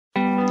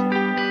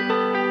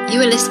You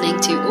are listening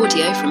to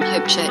audio from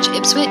Hope Church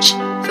Ipswich.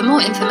 For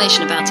more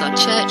information about our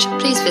church,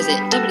 please visit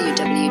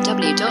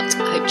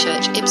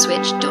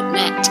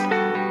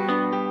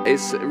www.hopechurchipswich.net.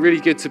 It's really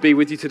good to be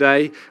with you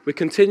today. We're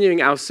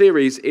continuing our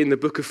series in the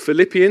book of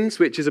Philippians,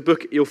 which is a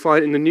book you'll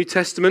find in the New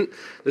Testament,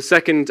 the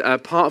second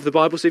part of the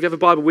Bible. So if you have a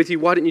Bible with you,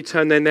 why don't you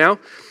turn there now?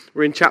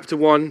 We're in chapter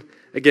 1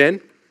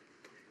 again.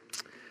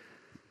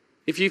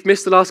 If you've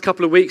missed the last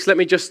couple of weeks, let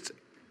me just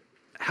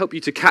help you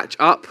to catch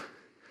up.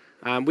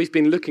 We've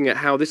been looking at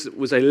how this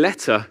was a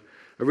letter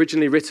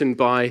originally written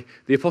by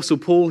the Apostle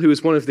Paul, who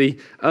was one of the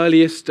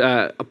earliest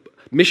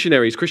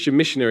missionaries, Christian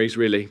missionaries,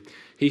 really.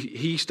 He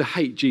used to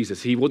hate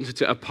Jesus. He wanted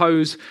to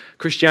oppose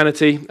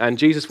Christianity, and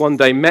Jesus one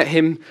day met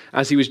him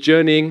as he was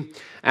journeying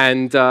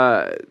and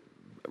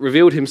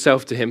revealed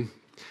himself to him.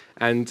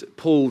 And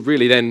Paul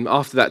really then,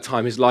 after that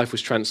time, his life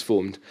was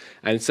transformed.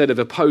 And instead of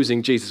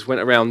opposing Jesus, went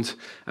around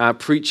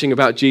preaching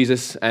about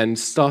Jesus and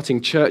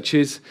starting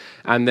churches.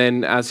 And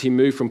then as he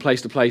moved from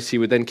place to place, he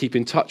would then keep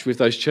in touch with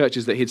those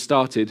churches that he'd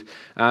started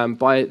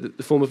by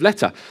the form of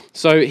letter.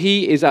 So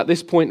he is at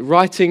this point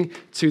writing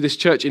to this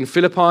church in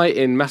Philippi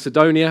in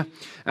Macedonia.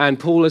 And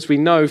Paul, as we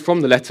know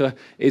from the letter,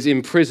 is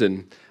in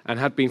prison and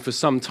had been for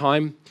some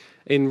time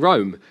in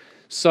Rome.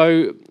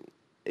 So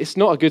it's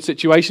not a good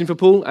situation for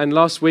Paul. And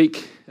last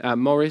week,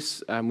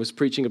 Morris was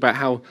preaching about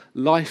how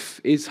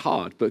life is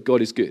hard, but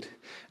God is good.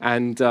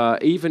 And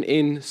even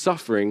in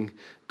suffering,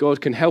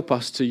 God can help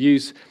us to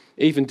use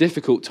even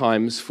difficult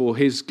times for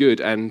his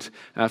good and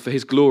for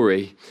his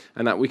glory,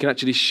 and that we can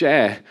actually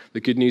share the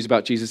good news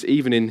about Jesus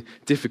even in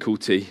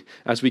difficulty,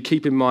 as we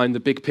keep in mind the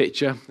big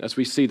picture, as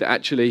we see that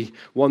actually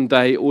one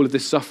day all of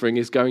this suffering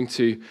is going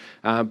to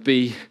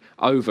be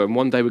over, and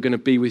one day we're going to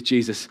be with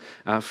Jesus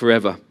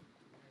forever.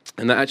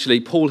 And that actually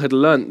Paul had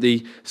learnt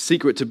the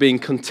secret to being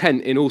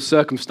content in all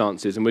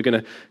circumstances. And we're going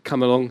to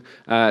come along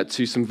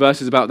to some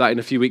verses about that in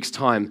a few weeks'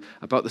 time,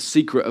 about the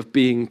secret of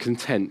being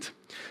content.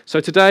 So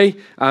today,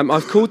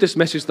 I've called this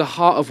message The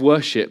Heart of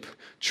Worship,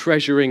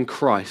 Treasuring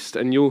Christ.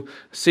 And you'll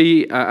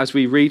see as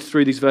we read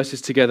through these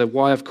verses together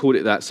why I've called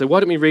it that. So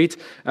why don't we read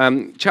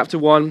chapter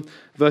 1,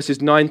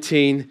 verses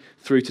 19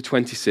 through to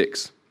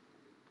 26.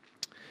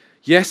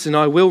 Yes, and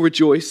I will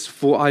rejoice,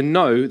 for I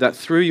know that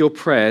through your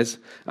prayers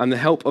and the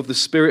help of the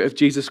Spirit of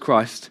Jesus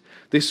Christ,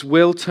 this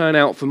will turn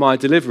out for my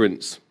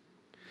deliverance,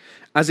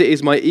 as it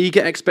is my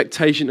eager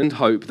expectation and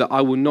hope that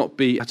I will not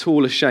be at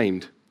all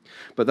ashamed,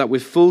 but that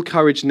with full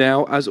courage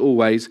now, as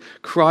always,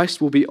 Christ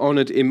will be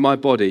honored in my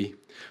body,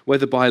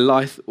 whether by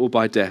life or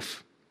by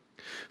death.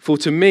 For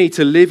to me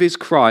to live is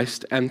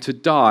Christ, and to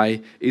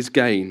die is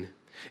gain.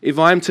 If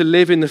I am to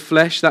live in the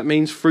flesh, that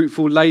means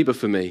fruitful labor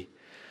for me.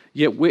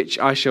 Yet which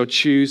I shall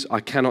choose, I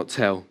cannot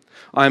tell.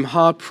 I am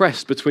hard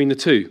pressed between the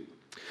two.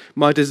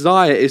 My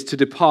desire is to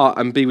depart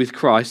and be with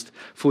Christ,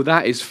 for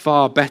that is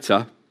far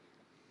better.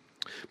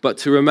 But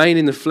to remain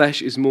in the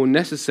flesh is more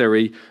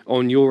necessary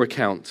on your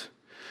account.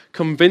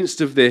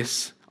 Convinced of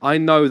this, I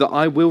know that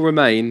I will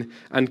remain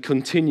and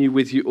continue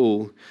with you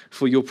all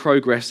for your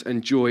progress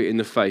and joy in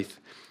the faith,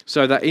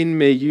 so that in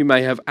me you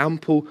may have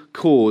ample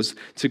cause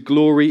to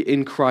glory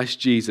in Christ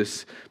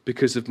Jesus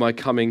because of my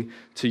coming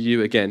to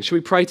you again. Shall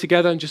we pray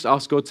together and just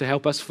ask God to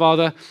help us?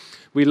 Father,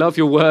 we love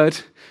your word.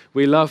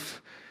 We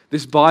love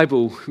this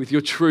Bible with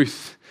your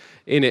truth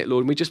in it,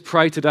 Lord. And we just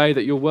pray today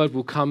that your word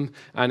will come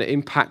and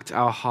impact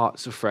our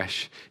hearts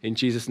afresh. In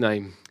Jesus'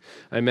 name,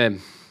 amen.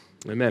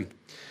 Amen.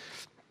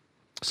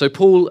 So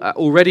Paul,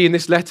 already in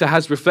this letter,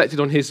 has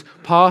reflected on his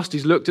past.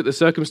 He's looked at the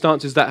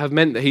circumstances that have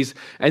meant that he's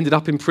ended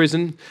up in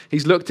prison.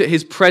 He's looked at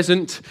his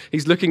present.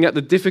 He's looking at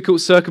the difficult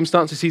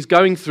circumstances he's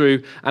going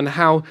through and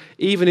how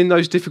even in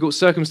those difficult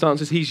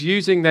circumstances, he's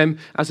using them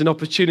as an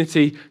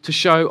opportunity to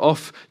show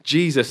off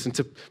Jesus and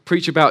to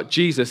preach about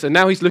Jesus. And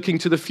now he's looking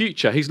to the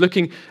future. He's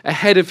looking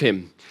ahead of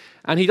him.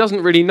 And he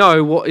doesn't really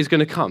know what is going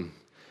to come.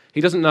 He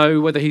doesn't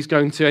know whether he's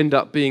going to end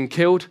up being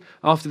killed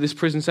after this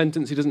prison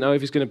sentence. He doesn't know if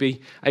he's going to be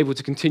able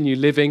to continue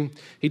living.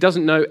 He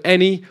doesn't know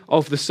any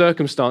of the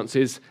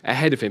circumstances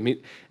ahead of him.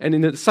 And in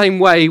the same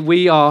way,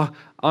 we're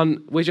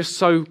just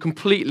so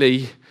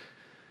completely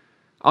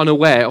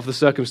unaware of the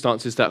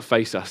circumstances that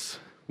face us.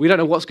 We don't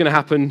know what's going to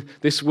happen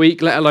this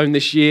week, let alone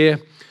this year.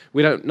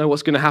 We don't know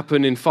what's going to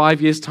happen in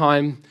 5 years'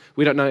 time.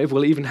 We don't know if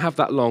we'll even have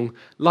that long.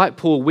 Like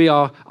Paul, we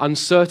are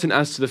uncertain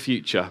as to the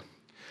future.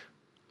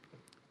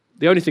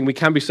 The only thing we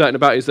can be certain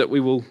about is that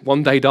we will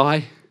one day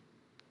die.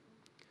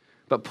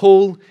 But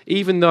Paul,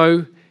 even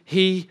though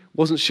he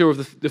wasn't sure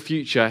of the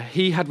future,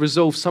 he had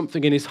resolved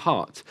something in his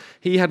heart.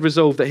 He had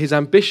resolved that his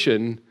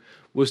ambition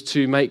was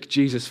to make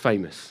Jesus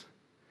famous.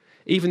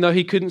 Even though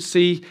he couldn't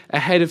see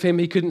ahead of him,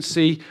 he couldn't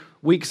see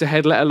weeks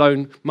ahead, let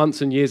alone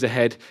months and years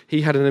ahead,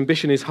 he had an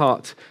ambition in his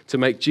heart to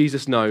make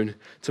Jesus known,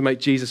 to make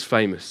Jesus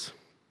famous.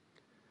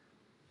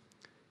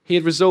 He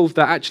had resolved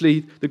that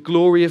actually the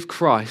glory of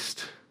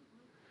Christ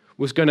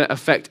was going to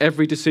affect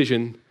every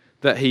decision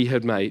that he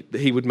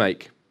would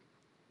make.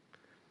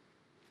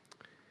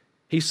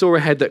 He saw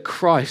ahead that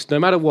Christ, no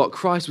matter what,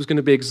 Christ was going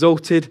to be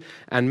exalted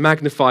and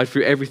magnified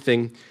through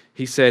everything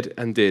he said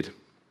and did.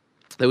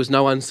 There was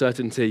no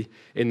uncertainty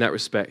in that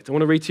respect. I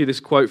want to read to you this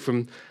quote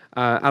from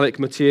Alec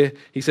Motyer.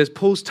 He says,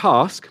 Paul's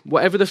task,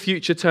 whatever the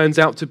future turns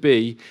out to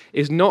be,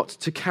 is not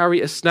to carry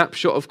a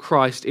snapshot of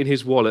Christ in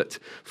his wallet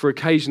for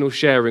occasional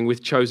sharing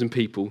with chosen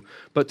people,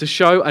 but to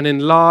show an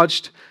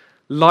enlarged,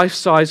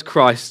 life-size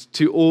Christ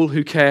to all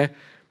who care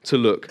to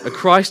look. A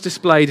Christ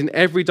displayed in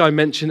every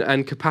dimension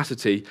and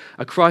capacity.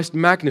 A Christ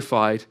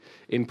magnified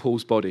in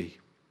Paul's body.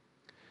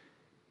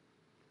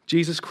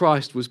 Jesus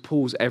Christ was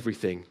Paul's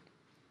everything.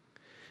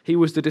 He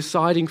was the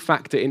deciding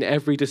factor in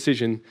every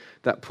decision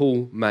that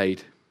Paul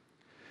made.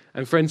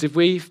 And friends, if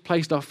we've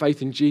placed our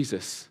faith in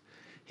Jesus,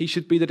 he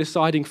should be the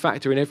deciding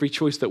factor in every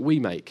choice that we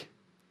make.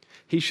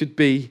 He should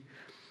be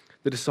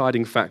the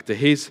deciding factor.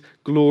 His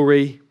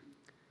glory,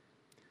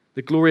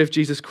 the glory of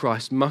Jesus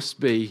Christ, must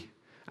be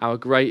our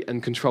great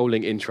and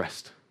controlling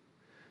interest.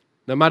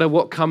 No matter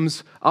what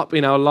comes up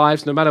in our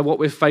lives, no matter what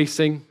we're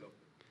facing,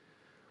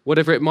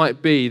 whatever it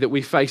might be that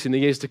we face in the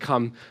years to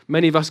come,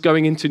 many of us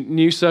going into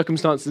new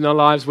circumstances in our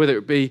lives, whether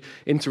it be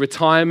into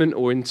retirement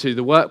or into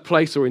the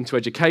workplace or into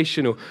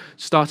education or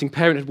starting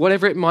parenthood,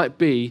 whatever it might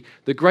be,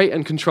 the great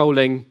and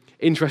controlling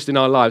interest in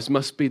our lives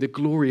must be the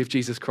glory of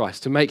Jesus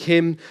Christ, to make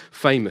him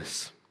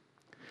famous.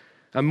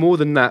 And more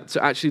than that,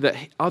 to actually that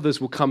others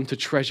will come to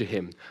treasure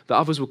him, that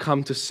others will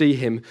come to see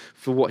him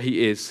for what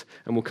he is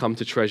and will come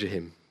to treasure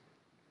him.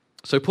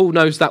 So Paul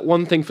knows that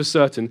one thing for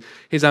certain,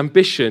 his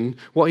ambition,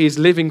 what he is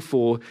living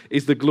for,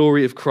 is the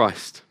glory of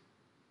Christ.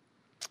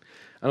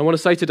 And I want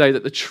to say today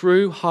that the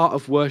true heart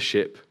of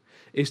worship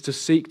is to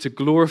seek to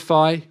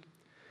glorify,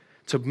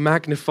 to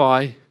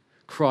magnify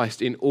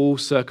Christ in all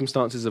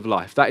circumstances of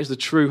life. That is the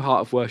true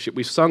heart of worship.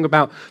 We've sung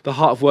about the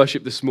heart of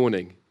worship this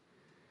morning.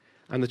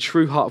 And the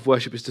true heart of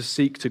worship is to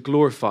seek to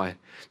glorify,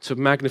 to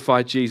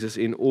magnify Jesus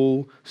in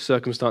all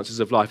circumstances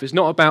of life. It's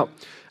not about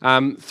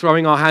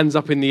throwing our hands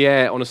up in the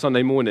air on a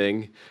Sunday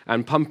morning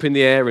and pumping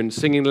the air and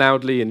singing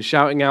loudly and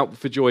shouting out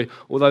for joy,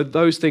 although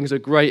those things are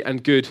great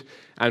and good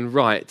and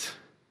right.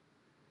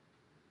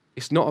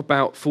 It's not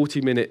about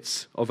 40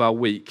 minutes of our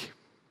week.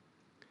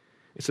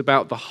 It's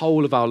about the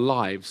whole of our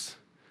lives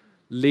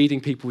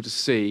leading people to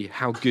see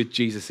how good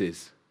Jesus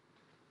is.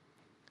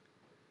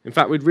 In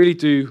fact, we'd really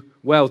do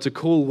well to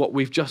call what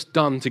we've just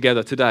done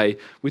together today,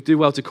 we'd do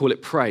well to call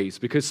it praise,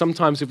 because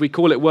sometimes if we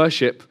call it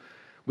worship,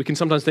 we can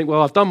sometimes think,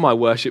 well, I've done my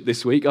worship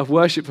this week, I've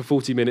worshipped for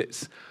 40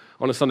 minutes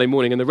on a Sunday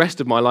morning, and the rest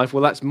of my life,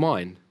 well, that's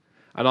mine,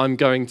 and I'm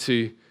going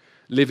to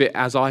live it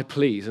as I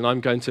please, and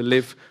I'm going to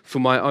live for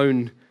my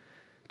own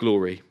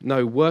glory.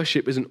 No,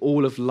 worship is an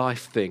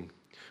all-of-life thing.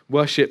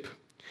 Worship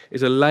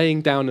is a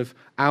laying down of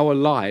our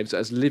lives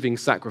as living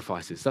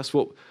sacrifices. That's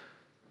what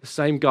the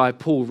same guy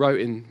Paul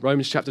wrote in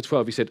Romans chapter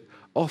 12. He said,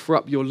 offer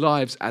up your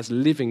lives as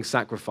living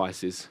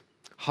sacrifices,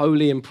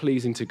 holy and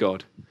pleasing to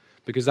God,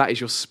 because that is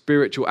your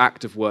spiritual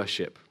act of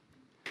worship.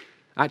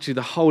 Actually,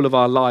 the whole of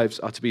our lives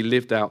are to be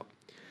lived out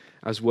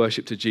as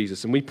worship to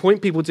Jesus. And we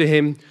point people to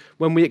him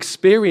when we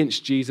experience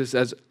Jesus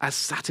as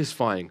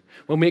satisfying,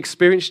 when we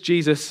experience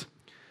Jesus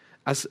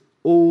as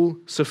all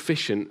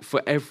sufficient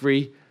for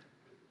every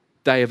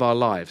day of our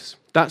lives.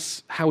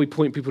 That's how we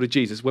point people to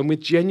Jesus. When we're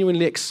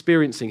genuinely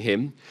experiencing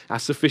him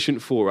as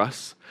sufficient for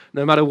us,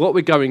 no matter what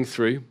we're going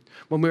through,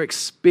 when we're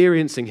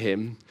experiencing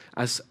him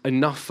as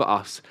enough for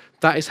us,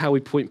 that is how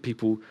we point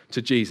people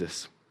to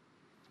Jesus.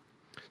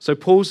 So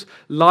Paul's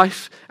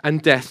life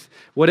and death,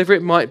 whatever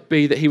it might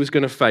be that he was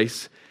going to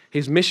face,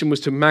 his mission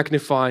was to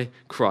magnify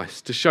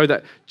Christ, to show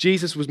that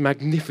Jesus was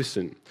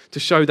magnificent, to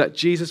show that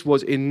Jesus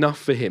was enough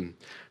for him,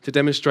 to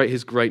demonstrate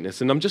his greatness.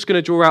 And I'm just going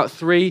to draw out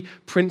 3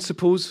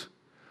 principles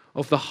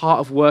of the heart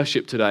of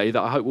worship today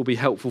that I hope will be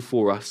helpful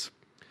for us.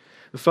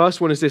 The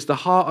first one is this: the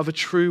heart of a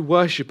true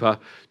worshipper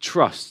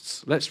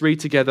trusts. Let's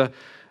read together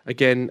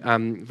again,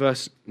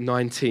 verse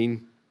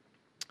 19.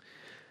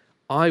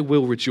 I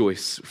will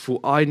rejoice,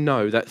 for I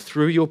know that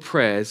through your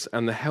prayers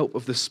and the help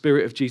of the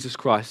Spirit of Jesus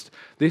Christ,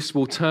 this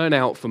will turn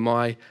out for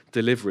my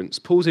deliverance.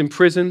 Paul's in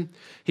prison.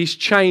 He's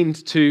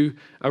chained to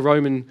a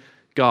Roman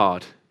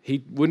guard.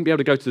 He wouldn't be able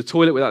to go to the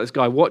toilet without this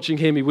guy watching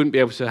him. He wouldn't be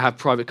able to have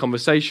private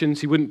conversations.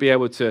 He wouldn't be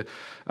able to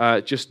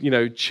just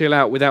chill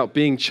out without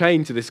being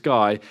chained to this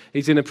guy.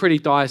 He's in a pretty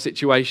dire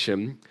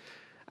situation.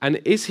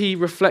 And is he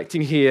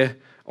reflecting here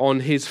on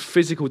his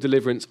physical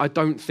deliverance? I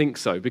don't think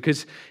so,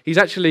 because he's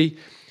actually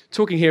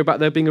talking here about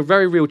there being a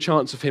very real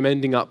chance of him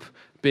ending up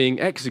being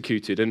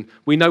executed. And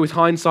we know with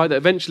hindsight that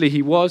eventually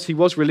he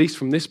was released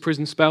from this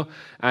prison spell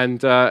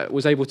and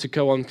was able to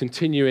go on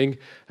continuing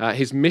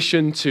his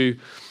mission to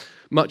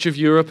much of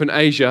Europe and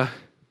Asia,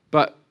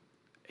 but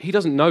he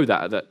doesn't know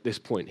that at this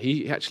point.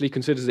 He actually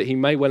considers that he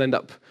may well end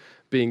up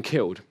being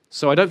killed.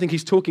 So I don't think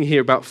he's talking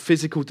here about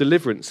physical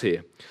deliverance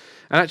here.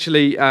 And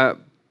actually,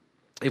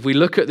 if we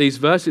look at these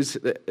verses,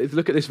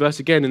 look at this verse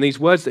again, and these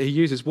words that he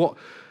uses, what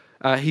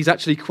he's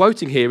actually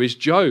quoting here is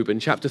Job in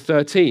chapter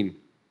 13.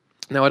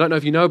 Now, I don't know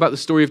if you know about the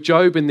story of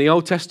Job in the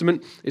Old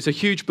Testament. It's a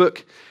huge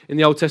book in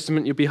the Old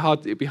Testament. It'd be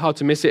hard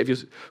to miss it if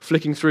you're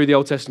flicking through the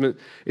Old Testament.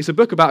 It's a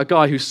book about a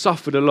guy who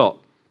suffered a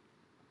lot.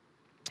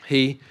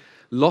 He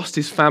lost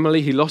his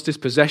family, he lost his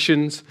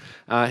possessions,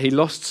 he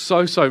lost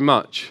so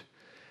much.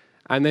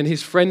 And then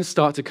his friends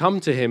start to come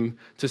to him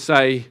to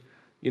say,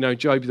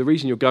 Job, the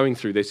reason you're going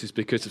through this is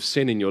because of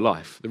sin in your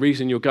life. The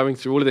reason you're going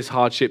through all of this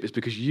hardship is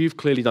because you've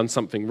clearly done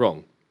something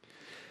wrong.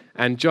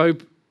 And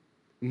Job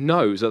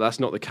knows that that's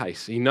not the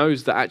case. He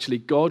knows that actually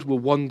God will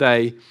one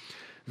day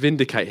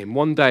vindicate him.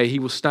 One day he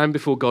will stand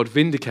before God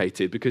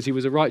vindicated because he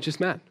was a righteous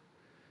man.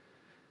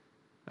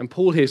 And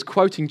Paul here is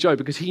quoting Job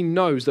because he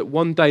knows that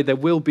one day there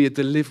will be a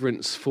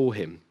deliverance for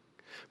him.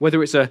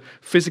 Whether it's a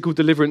physical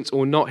deliverance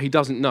or not, he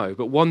doesn't know.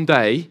 But one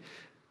day,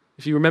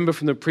 if you remember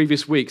from the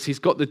previous weeks, he's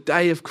got the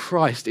day of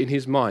Christ in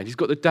his mind. He's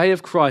got the day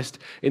of Christ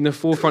in the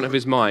forefront of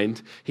his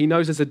mind. He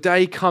knows there's a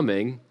day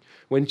coming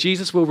when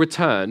Jesus will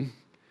return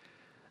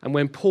and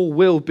when Paul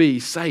will be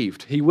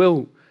saved. He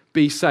will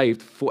be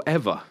saved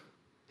forever.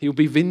 He will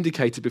be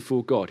vindicated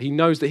before God. He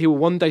knows that he will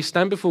one day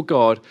stand before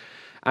God,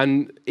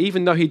 and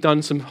even though he'd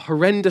done some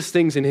horrendous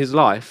things in his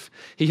life,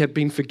 he had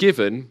been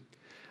forgiven,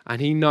 and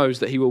he knows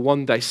that he will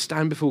one day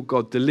stand before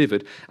God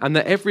delivered, and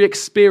that every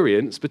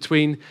experience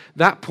between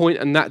that point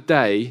and that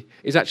day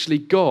is actually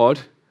God,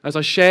 as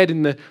I shared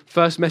in the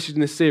first message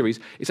in this series,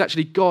 it's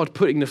actually God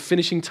putting the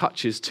finishing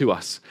touches to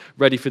us,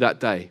 ready for that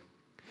day.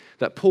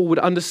 That Paul would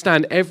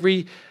understand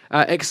every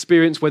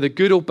experience, whether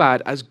good or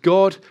bad, as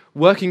God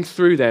working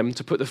through them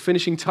to put the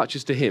finishing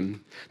touches to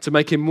him, to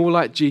make him more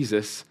like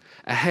Jesus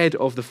ahead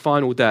of the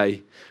final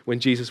day when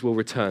Jesus will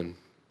return.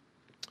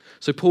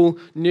 So Paul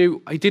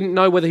knew, he didn't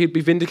know whether he'd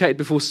be vindicated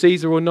before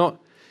Caesar or not.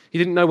 He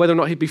didn't know whether or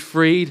not he'd be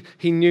freed.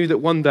 He knew that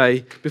one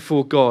day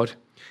before God,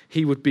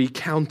 he would be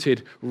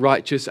counted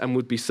righteous and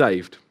would be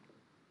saved.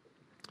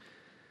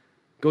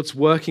 God's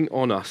working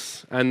on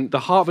us, and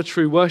the heart of a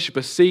true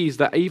worshipper sees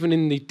that even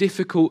in the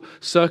difficult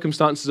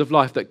circumstances of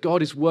life, that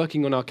God is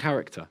working on our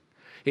character.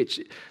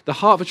 The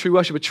heart of a true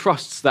worshipper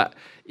trusts that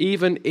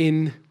even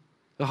in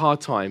the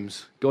hard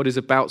times, God is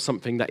about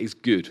something that is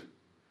good.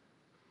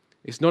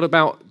 It's not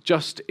about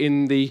just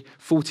in the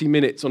 40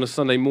 minutes on a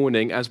Sunday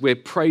morning as we're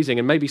praising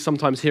and maybe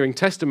sometimes hearing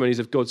testimonies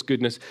of God's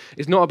goodness.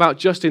 It's not about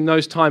just in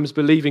those times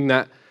believing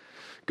that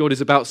God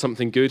is about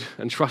something good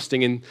and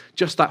trusting in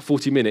just that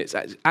 40 minutes.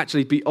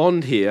 Actually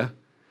beyond here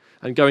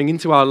and going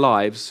into our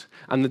lives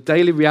and the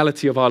daily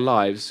reality of our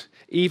lives,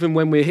 even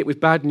when we're hit with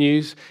bad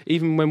news,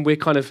 even when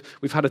we've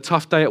had a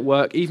tough day at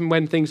work, even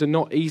when things are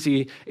not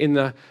easy in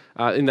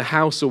the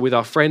house or with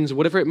our friends or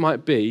whatever it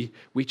might be,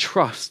 we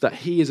trust that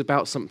he is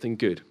about something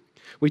good.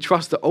 We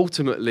trust that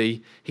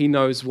ultimately he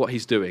knows what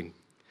he's doing.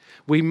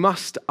 We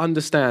must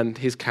understand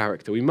his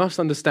character. We must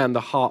understand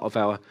the heart of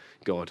our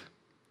God.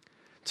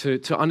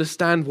 To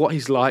understand what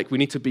he's like, we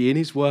need to be in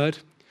his word.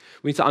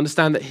 We need to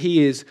understand that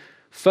he is,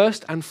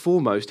 first and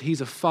foremost,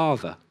 he's a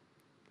father.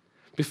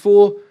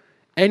 Before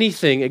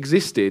anything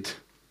existed,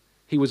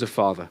 he was a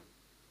father.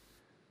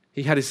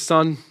 He had his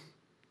son,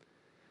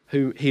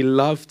 who he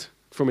loved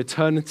from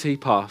eternity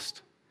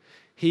past.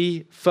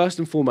 He, first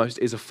and foremost,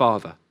 is a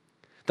father.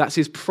 That's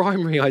his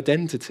primary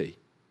identity.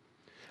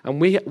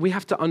 And we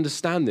have to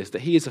understand this,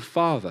 that he is a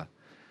father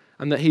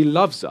and that he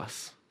loves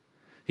us.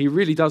 He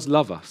really does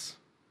love us.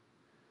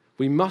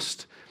 We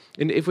must,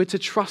 and if we're to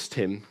trust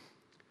him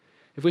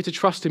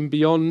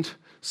beyond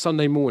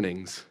Sunday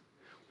mornings,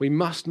 we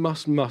must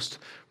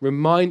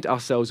remind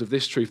ourselves of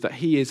this truth, that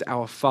he is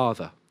our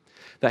Father,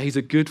 that he's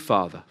a good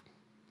Father.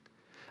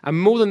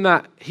 And more than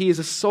that, he is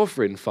a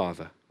sovereign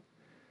Father.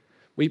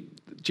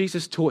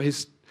 Jesus taught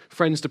his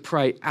friends to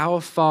pray,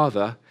 "Our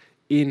Father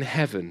in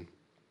heaven."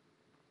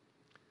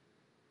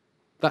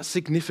 That's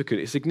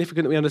significant. It's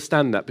significant that we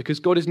understand that, because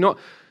God is not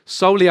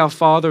solely our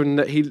Father, and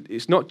that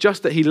it's not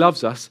just that he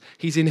loves us.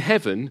 He's in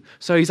heaven,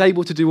 so he's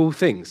able to do all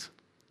things.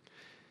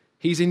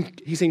 He's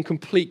in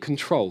complete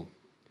control.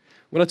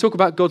 When I talk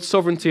about God's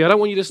sovereignty, I don't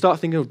want you to start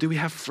thinking, do we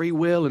have free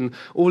will, and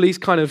all these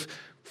kind of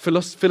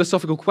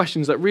philosophical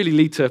questions that really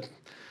lead to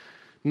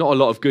not a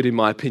lot of good, in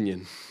my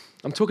opinion.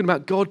 I'm talking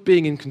about God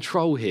being in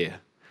control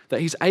here,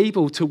 that he's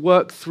able to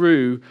work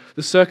through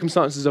the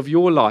circumstances of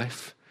your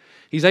life.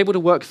 He's able to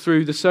work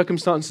through the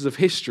circumstances of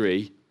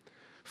history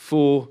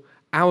for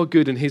our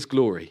good and his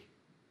glory.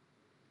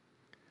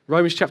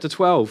 Romans chapter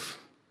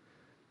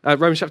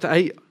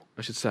 8,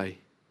 I should say.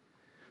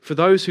 For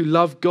those who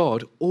love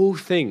God, all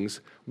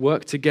things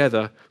work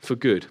together for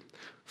good,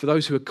 for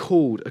those who are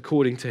called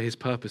according to his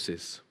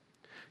purposes.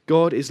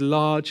 God is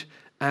large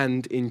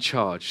and in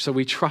charge, so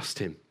we trust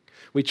him.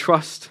 We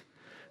trust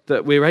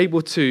that we're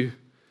able to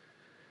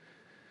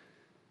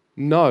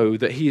know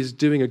that he is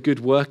doing a good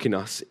work in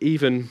us,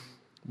 even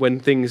when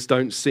things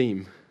don't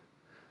seem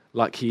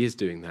like he is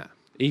doing that.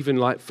 Even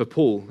like for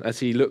Paul, as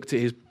he looked at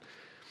his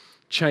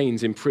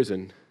chains in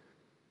prison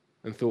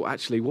and thought,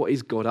 actually, what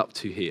is God up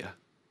to here?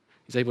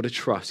 He's able to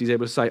trust. He's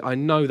able to say, I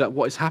know that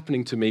what is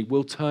happening to me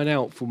will turn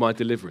out for my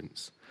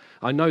deliverance.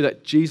 I know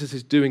that Jesus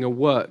is doing a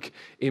work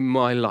in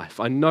my life.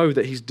 I know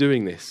that he's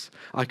doing this.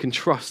 I can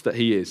trust that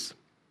he is.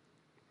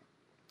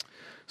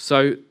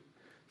 So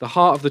the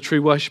heart of the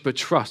true worshipper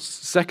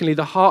trusts. Secondly,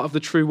 the heart of the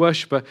true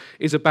worshipper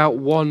is about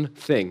one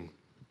thing: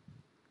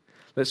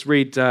 Let's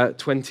read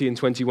 20 and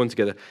 21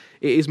 together.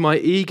 It is my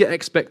eager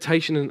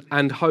expectation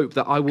and hope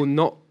that I will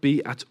not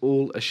be at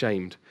all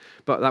ashamed,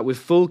 but that with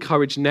full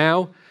courage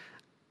now,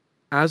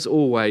 as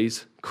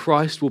always,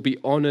 Christ will be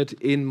honored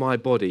in my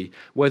body,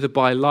 whether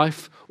by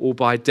life or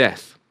by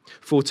death.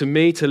 For to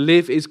me to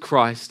live is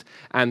Christ,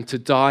 and to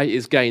die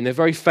is gain. They're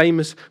very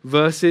famous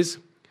verses,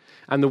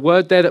 and the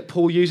word there that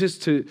Paul uses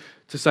to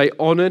say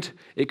honored,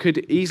 it could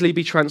easily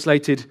be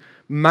translated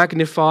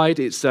magnified.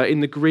 It's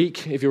in the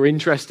Greek, if you're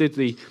interested.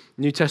 The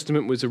New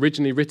Testament was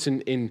originally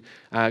written in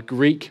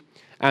Greek,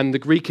 and the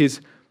Greek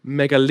is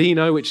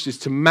megalino, which is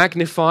to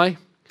magnify.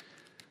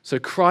 So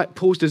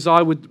Paul's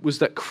desire was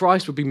that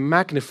Christ would be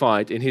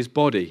magnified in his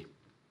body.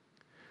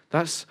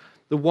 That's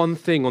the one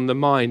thing on the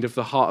mind of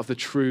the heart of the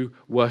true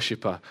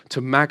worshipper,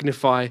 to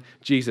magnify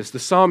Jesus. The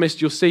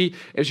psalmist, you'll see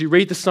as you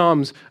read the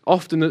Psalms,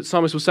 often the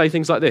psalmist will say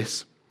things like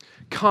this: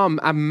 come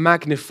and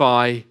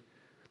magnify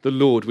the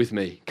Lord with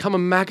me. Come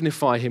and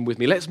magnify him with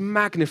me. Let's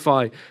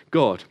magnify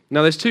God.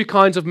 Now, there's two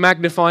kinds of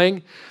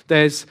magnifying.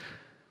 There's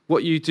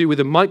what you do with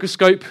a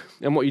microscope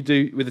and what you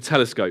do with a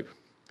telescope.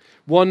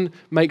 One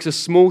makes a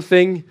small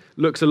thing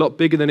looks a lot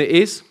bigger than it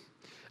is,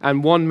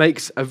 and one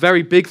makes a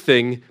very big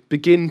thing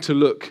begin to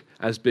look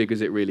as big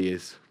as it really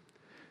is.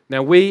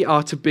 Now, we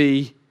are to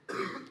be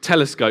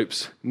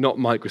telescopes, not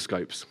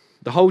microscopes.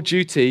 The whole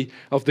duty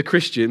of the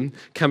Christian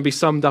can be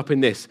summed up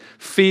in this: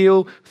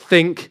 feel,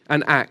 think,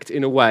 and act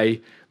in a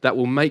way that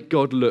will make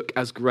God look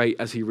as great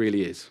as he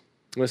really is.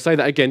 I'm going to say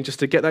that again just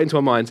to get that into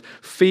our minds.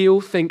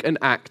 Feel, think, and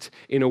act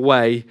in a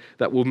way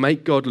that will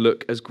make God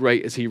look as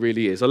great as he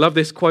really is. I love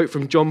this quote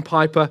from John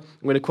Piper.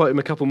 I'm going to quote him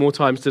a couple more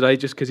times today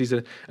just because he's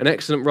an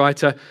excellent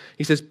writer.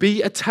 He says,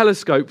 "Be a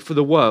telescope for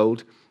the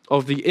world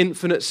of the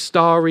infinite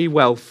starry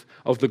wealth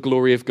of the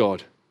glory of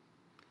God."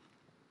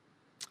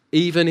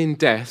 Even in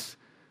death,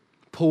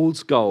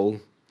 Paul's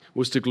goal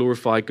was to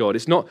glorify God.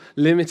 It's not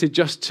limited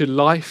just to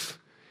life.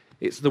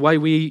 It's the way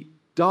we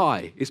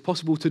die. It's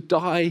possible to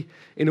die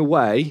in a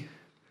way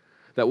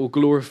that will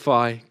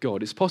glorify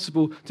God. It's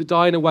possible to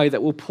die in a way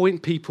that will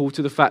point people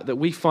to the fact that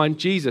we find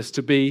Jesus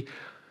to be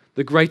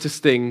the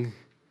greatest thing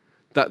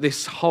that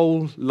this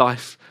whole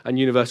life and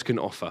universe can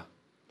offer.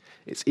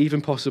 It's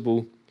even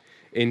possible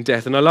in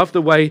death. And I love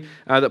the way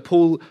that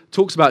Paul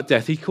talks about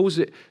death. He calls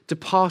it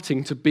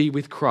departing to be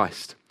with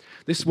Christ.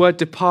 This word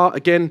depart,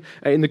 again,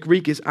 in the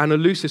Greek is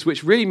analusis,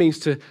 which really means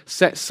to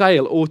set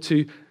sail or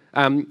to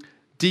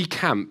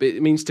decamp.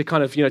 It means to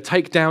kind of,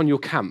 take down your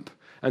camp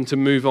and to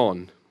move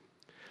on.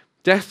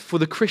 Death for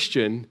the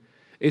Christian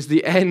is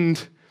the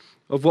end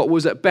of what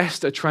was at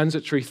best a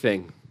transitory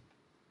thing.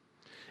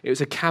 It was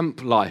a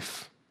camp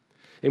life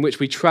in which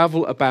we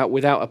travel about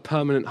without a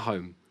permanent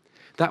home.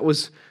 That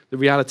was the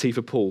reality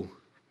for Paul.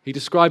 He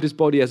described his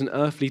body as an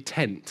earthly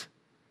tent.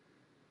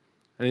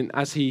 And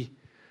as he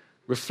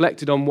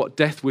reflected on what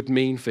death would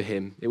mean for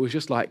him, it was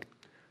just like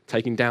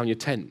taking down your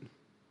tent.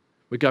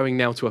 We're going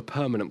now to a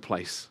permanent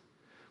place.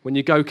 When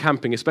you go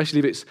camping, especially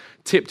if it's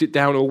tipped it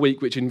down all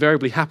week, which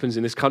invariably happens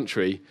in this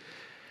country,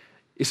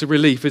 it's a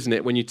relief, isn't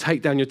it? When you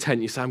take down your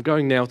tent, you say, I'm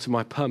going now to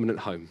my permanent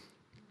home.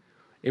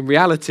 In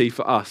reality,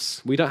 for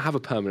us, we don't have a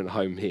permanent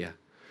home here.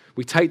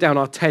 We take down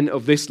our tent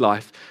of this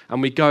life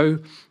and we go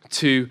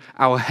to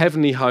our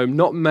heavenly home,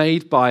 not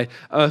made by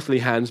earthly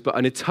hands, but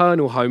an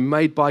eternal home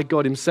made by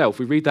God himself.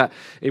 We read that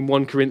in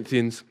 1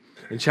 Corinthians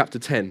in chapter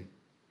 10.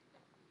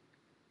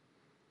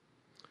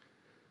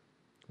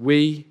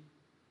 We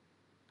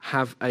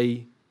have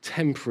a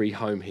temporary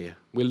home here.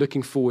 We're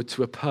looking forward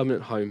to a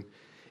permanent home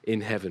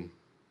in heaven.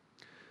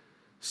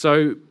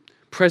 So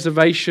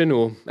preservation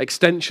or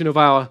extension of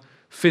our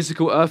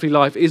physical earthly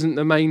life isn't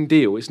the main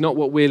deal. It's not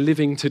what we're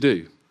living to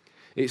do.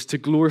 It's to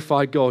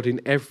glorify God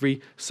in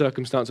every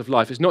circumstance of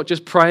life. It's not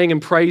just praying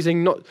and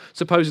praising, not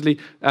supposedly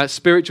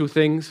spiritual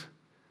things.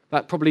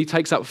 That probably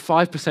takes up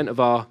 5%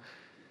 of our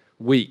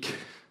week.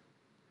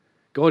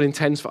 God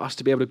intends for us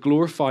to be able to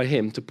glorify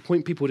him, to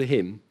point people to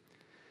him,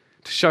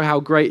 to show how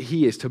great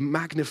he is, to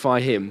magnify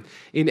him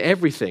in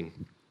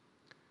everything.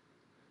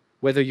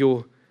 Whether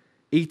you're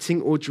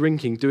eating or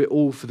drinking, do it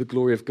all for the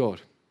glory of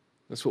God.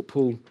 That's what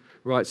Paul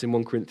writes in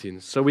 1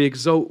 Corinthians. So we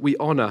exalt, we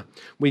honor,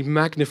 we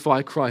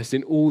magnify Christ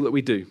in all that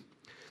we do.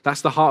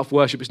 That's the heart of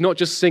worship. It's not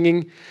just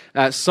singing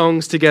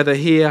songs together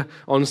here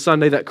on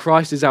Sunday that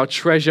Christ is our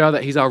treasure,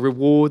 that he's our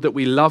reward, that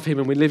we love him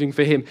and we're living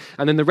for him.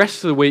 And then the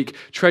rest of the week,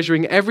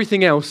 treasuring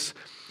everything else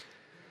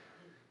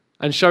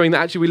and showing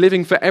that actually we're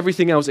living for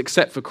everything else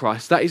except for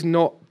Christ. That is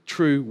not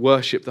true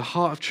worship. The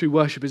heart of true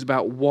worship is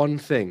about one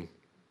thing.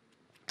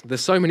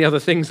 There's so many other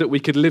things that we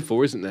could live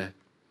for, isn't there?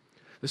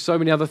 There's so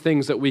many other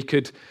things that we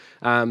could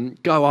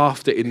go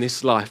after in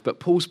this life. But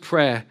Paul's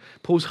prayer,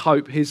 Paul's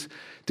hope, his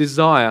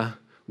desire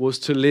was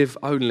to live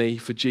only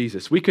for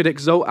Jesus. We could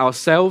exalt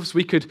ourselves.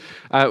 We could,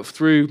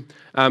 through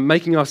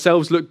making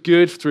ourselves look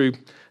good, through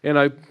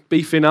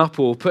beefing up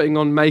or putting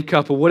on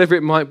makeup or whatever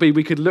it might be,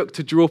 we could look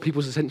to draw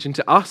people's attention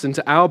to us and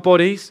to our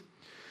bodies.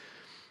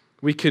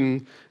 We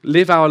can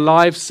live our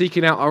lives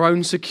seeking out our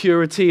own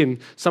security, and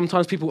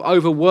sometimes people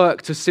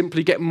overwork to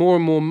simply get more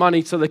and more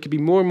money so they can be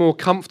more and more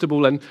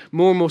comfortable and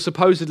more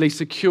supposedly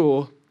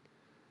secure.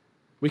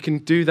 We can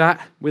do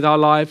that with our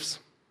lives.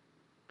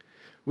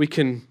 We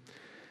can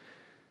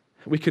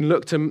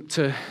look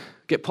to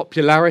get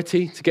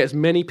popularity, to get as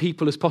many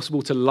people as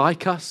possible to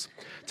like us,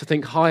 to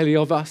think highly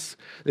of us.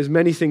 There's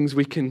many things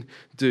we can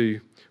do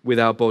with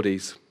our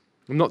bodies.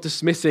 I'm not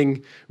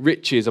dismissing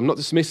riches. I'm not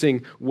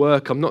dismissing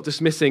work. I'm not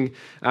dismissing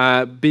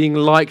being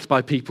liked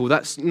by people.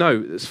 That's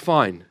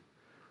fine.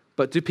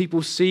 But do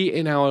people see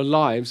in our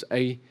lives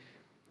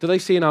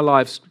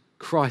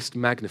Christ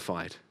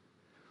magnified?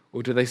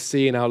 Or do they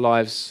see in our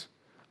lives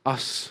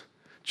us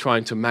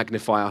trying to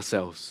magnify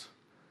ourselves?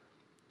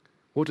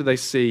 What do they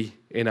see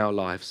in our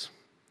lives?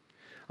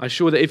 I'm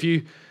sure that if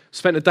you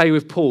spent a day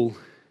with Paul,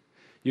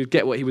 you'd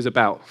get what he was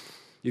about.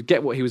 You'd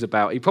get what he was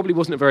about. He probably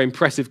wasn't a very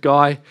impressive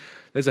guy.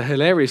 There's a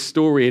hilarious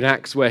story in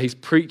Acts where he's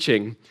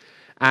preaching,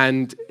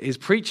 and his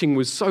preaching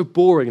was so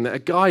boring that a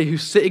guy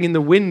who's sitting in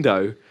the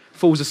window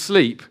falls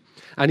asleep,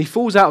 and he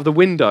falls out of the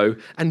window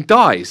and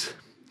dies,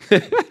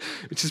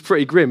 which is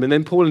pretty grim. And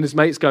then Paul and his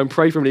mates go and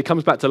pray for him, and he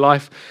comes back to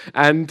life.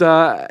 And,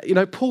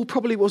 Paul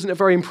probably wasn't a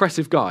very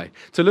impressive guy.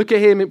 To look at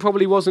him, it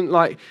probably wasn't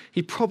like,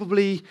 he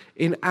probably,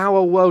 in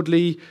our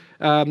worldly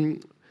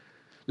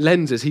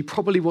lenses, he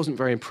probably wasn't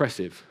very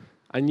impressive.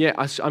 And yet,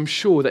 I'm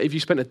sure that if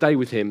you spent a day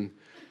with him,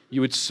 you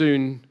would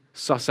soon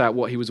suss out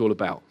what he was all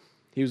about.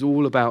 He was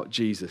all about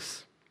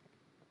Jesus.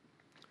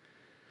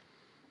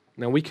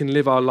 Now, we can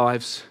live our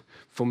lives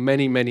for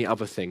many, many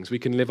other things. We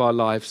can live our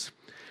lives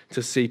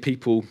to see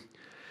people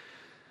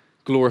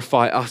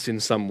glorify us in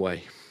some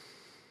way.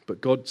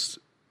 But God's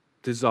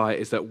desire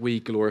is that we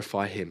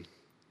glorify him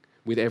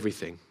with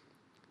everything.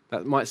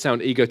 That might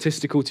sound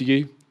egotistical to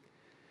you.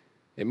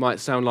 It might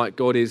sound like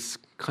God is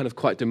kind of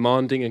quite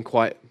demanding and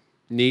quite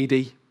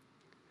needy.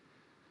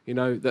 You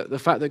know, the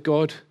fact that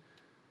God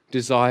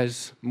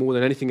desires more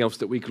than anything else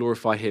that we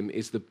glorify him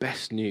is the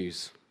best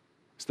news.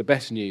 It's the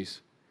best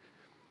news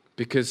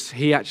because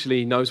he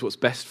actually knows what's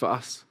best for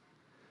us.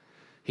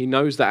 He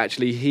knows that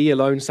actually he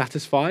alone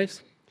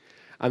satisfies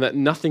and that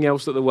nothing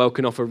else that the world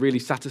can offer really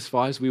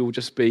satisfies. We will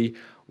just be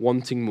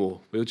wanting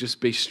more. We'll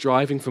just be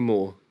striving for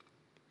more.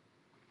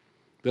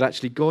 But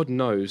actually God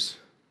knows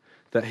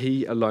that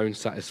he alone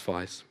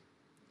satisfies.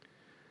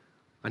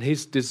 And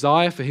his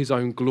desire for his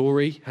own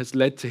glory has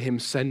led to him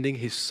sending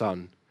his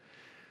son,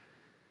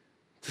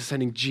 to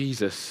sending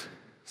Jesus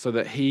so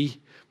that he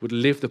would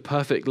live the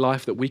perfect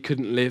life that we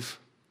couldn't live,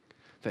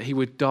 that he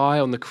would die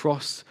on the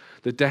cross,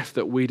 the death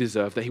that we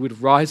deserve, that he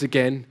would rise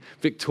again,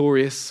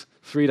 victorious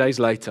 3 days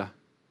later.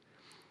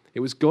 It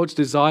was God's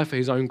desire for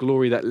his own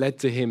glory that led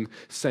to him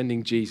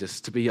sending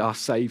Jesus to be our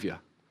Savior.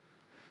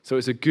 So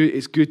it's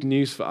good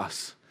news for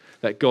us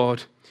that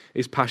God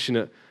is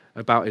passionate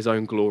about his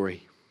own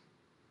glory.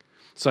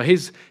 So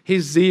his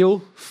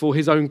zeal for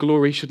his own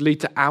glory should lead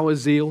to our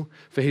zeal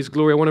for his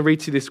glory. I want to read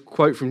to you this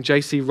quote from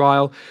J.C.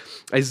 Ryle.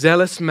 A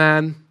zealous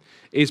man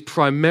is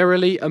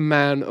primarily a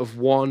man of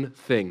one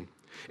thing.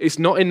 It's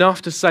not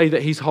enough to say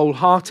that he's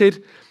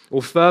wholehearted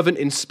or fervent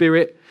in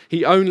spirit.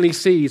 He only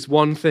sees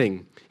one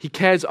thing. He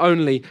cares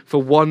only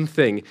for one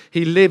thing.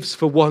 He lives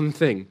for one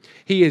thing.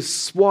 He is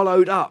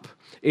swallowed up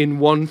in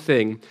one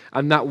thing,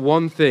 and that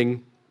one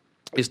thing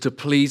is to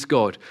please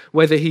God.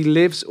 Whether he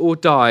lives or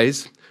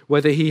dies,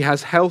 whether he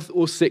has health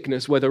or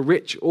sickness, whether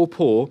rich or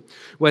poor,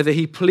 whether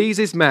he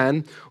pleases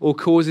man or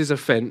causes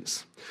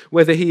offense,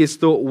 whether he is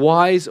thought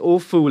wise or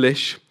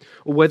foolish,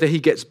 or whether he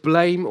gets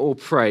blame or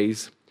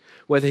praise,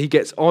 whether he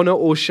gets honor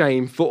or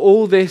shame, for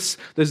all this,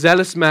 the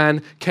zealous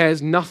man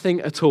cares nothing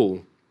at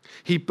all.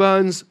 He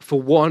burns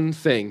for one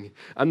thing,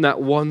 and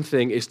that one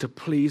thing is to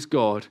please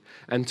God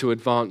and to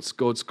advance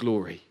God's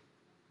glory.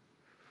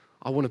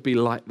 I want to be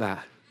like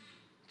that.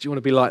 Do you want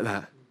to be like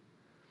that?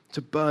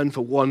 To burn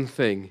for one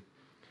thing,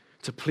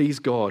 to please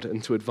God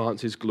and to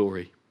advance his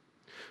glory.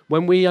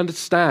 When we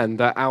understand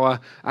that our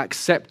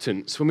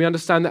acceptance, when we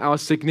understand that our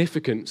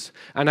significance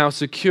and our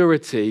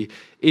security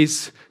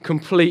is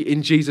complete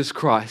in Jesus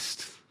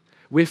Christ,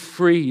 we're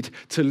freed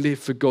to live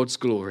for God's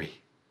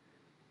glory.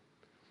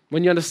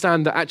 When you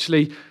understand that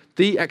actually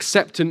the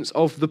acceptance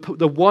of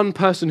the one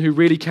person who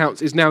really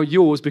counts is now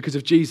yours because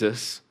of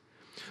Jesus,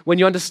 when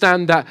you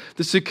understand that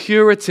the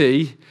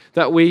security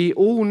that we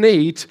all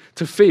need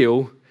to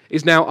feel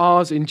is now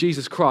ours in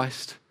Jesus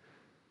Christ,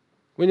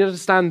 when you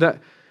understand that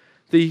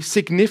the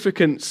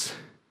significance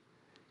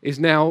is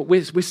now,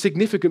 we're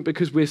significant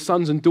because we're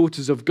sons and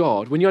daughters of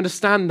God. When you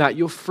understand that,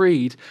 you're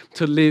freed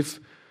to live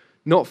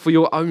not for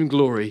your own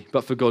glory,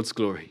 but for God's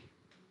glory.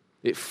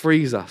 It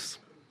frees us.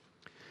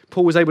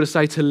 Paul was able to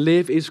say, to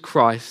live is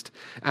Christ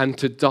and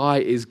to die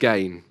is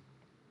gain.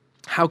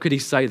 How could he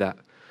say that?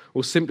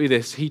 Well, simply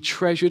this: he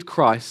treasured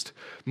Christ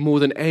more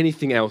than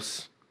anything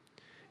else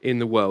in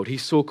the world. He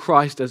saw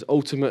Christ as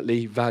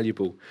ultimately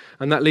valuable.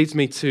 And that leads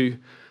me to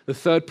the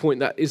third point,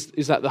 that is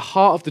that the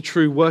heart of the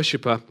true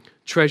worshipper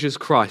treasures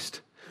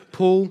Christ.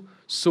 Paul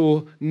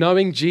saw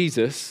knowing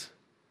Jesus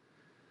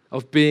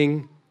of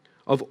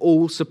of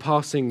all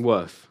surpassing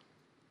worth.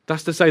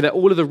 That's to say that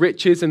all of the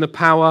riches and the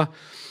power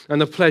and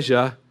the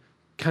pleasure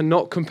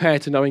cannot compare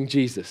to knowing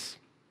Jesus.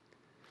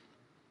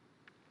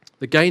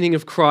 The gaining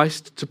of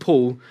Christ to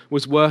Paul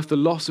was worth the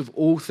loss of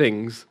all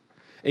things,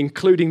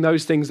 including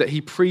those things that he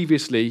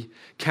previously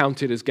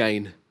counted as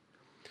gain.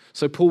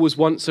 So Paul was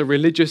once a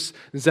religious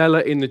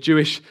zealot in the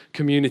Jewish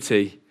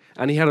community,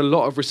 and he had a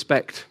lot of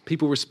respect.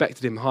 People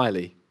respected him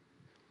highly.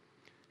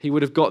 He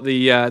would have got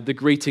the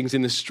greetings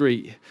in the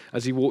street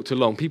as he walked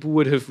along. People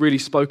would have really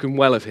spoken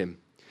well of him.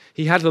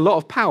 He had a lot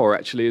of power,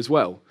 actually, as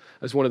well,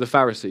 as one of the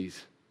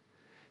Pharisees.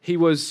 He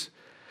was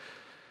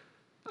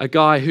a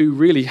guy who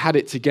really had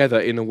it together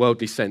in a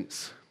worldly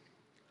sense.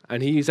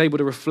 And he is able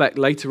to reflect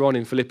later on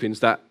in Philippians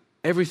that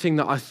everything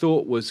that I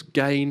thought was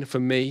gain for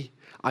me,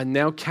 I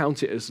now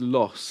count it as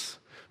loss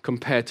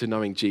compared to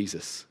knowing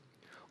Jesus.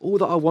 All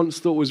that I once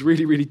thought was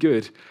really, really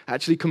good,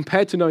 actually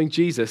compared to knowing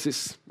Jesus,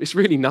 it's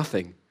really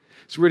nothing.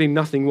 It's really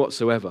nothing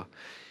whatsoever.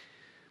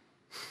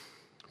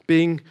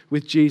 Being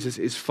with Jesus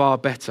is far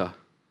better.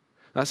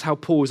 That's how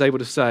Paul was able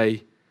to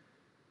say,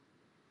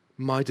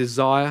 my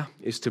desire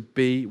is to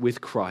be with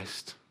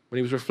Christ. When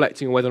he was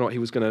reflecting on whether or not he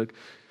was going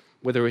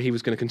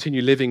to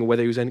continue living or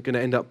whether he was going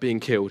to end up being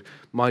killed.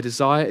 My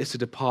desire is to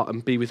depart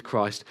and be with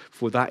Christ,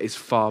 for that is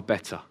far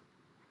better.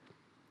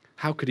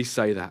 How could he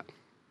say that?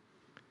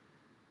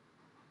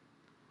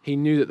 He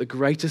knew that the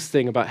greatest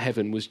thing about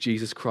heaven was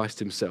Jesus Christ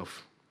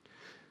himself.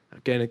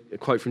 Again, a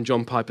quote from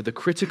John Piper. The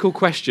critical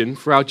question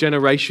for our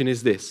generation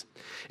is this.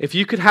 If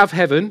you could have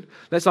heaven,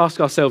 let's ask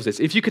ourselves this.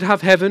 If you could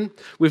have heaven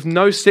with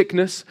no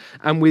sickness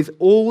and with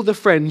all the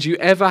friends you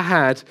ever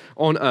had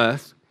on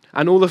earth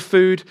and all the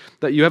food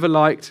that you ever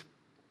liked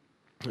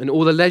and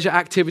all the leisure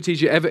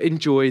activities you ever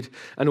enjoyed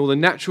and all the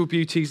natural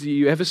beauties that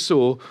you ever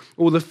saw,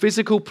 all the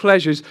physical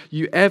pleasures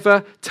you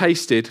ever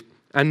tasted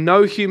and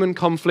no human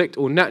conflict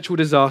or natural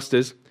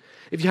disasters,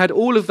 if you had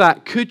all of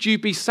that, could you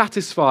be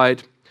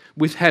satisfied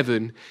with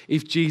heaven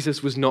if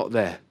Jesus was not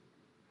there?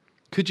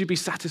 Could you be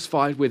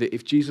satisfied with it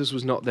if Jesus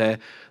was not there?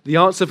 The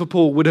answer for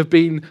Paul would have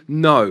been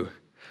no.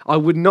 I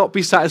would not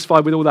be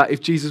satisfied with all that if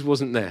Jesus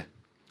wasn't there.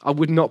 I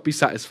would not be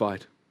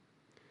satisfied.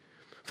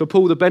 For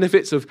Paul, the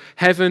benefits of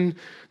heaven,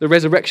 the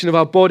resurrection of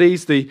our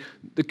bodies, the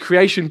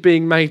creation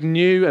being made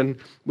new and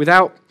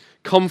without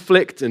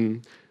conflict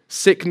and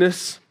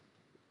sickness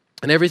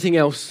and everything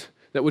else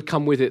that would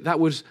come with it, that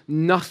was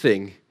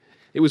nothing.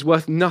 It was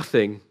worth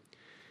nothing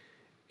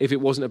if it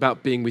wasn't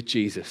about being with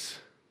Jesus,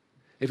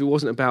 if it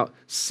wasn't about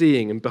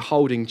seeing and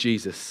beholding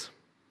Jesus.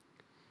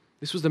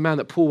 This was the man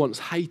that Paul once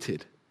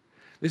hated.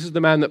 This is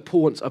the man that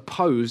Paul once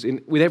opposed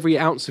with every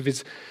ounce of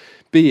his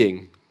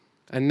being.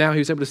 And now he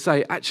was able to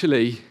say,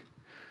 actually,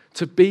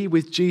 to be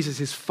with Jesus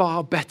is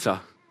far better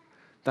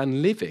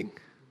than living.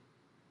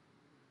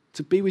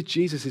 To be with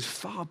Jesus is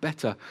far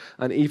better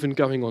than even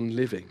going on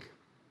living.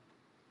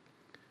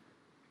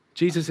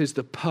 Jesus is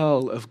the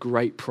pearl of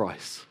great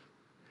price.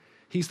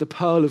 He's the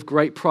pearl of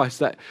great price.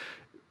 That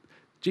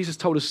Jesus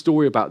told a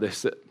story about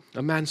this, that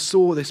a man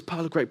saw this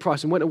pearl of great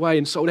price and went away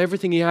and sold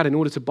everything he had in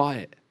order to buy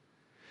it.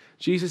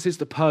 Jesus is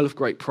the pearl of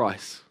great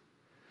price.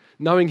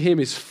 Knowing him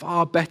is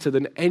far better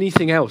than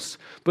anything else.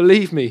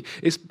 Believe me,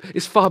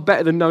 it's far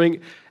better than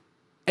knowing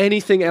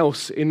anything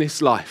else in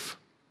this life.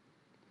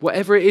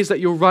 Whatever it is that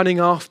you're running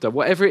after,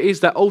 whatever it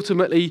is that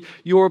ultimately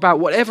you're about,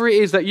 whatever it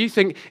is that you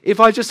think, if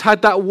I just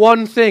had that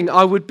one thing,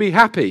 I would be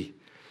happy.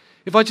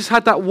 If I just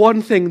had that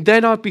one thing,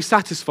 then I'd be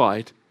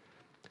satisfied.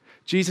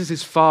 Jesus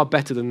is far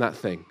better than that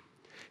thing.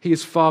 He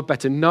is far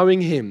better.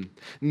 Knowing him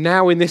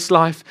now in this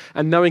life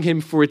and knowing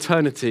him for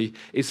eternity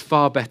is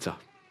far better.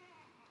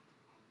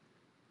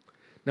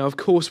 Now, of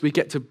course, we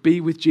get to be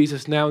with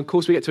Jesus now. Of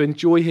course, we get to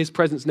enjoy his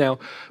presence now.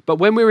 But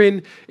when we're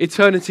in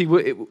eternity,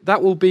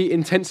 that will be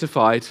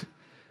intensified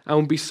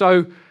and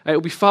it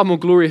will be far more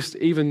glorious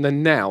even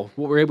than now,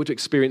 what we're able to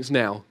experience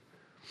now.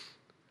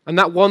 And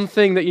that one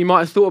thing that you might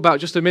have thought about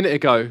just a minute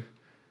ago,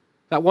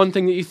 that one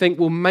thing that you think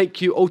will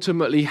make you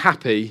ultimately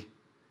happy,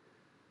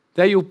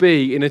 there you'll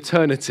be in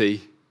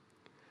eternity.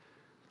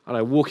 I don't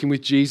know, walking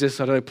with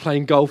Jesus, I don't know,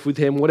 playing golf with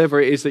him, whatever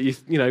it is that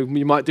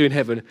you might do in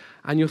heaven.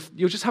 And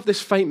you'll just have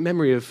this faint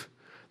memory of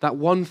that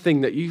one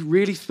thing that you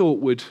really thought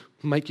would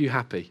make you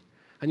happy.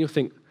 And you'll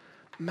think,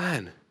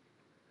 man,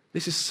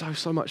 this is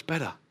so much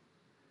better.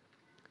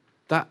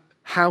 That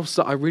house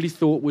that I really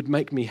thought would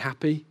make me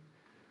happy,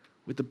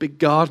 with the big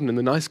garden and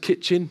the nice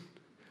kitchen,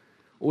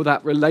 or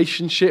that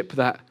relationship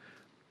that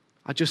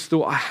I just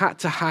thought I had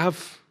to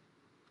have,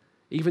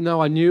 even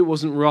though I knew it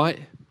wasn't right,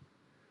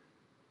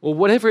 or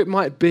whatever it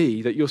might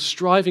be that you're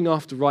striving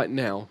after right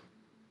now,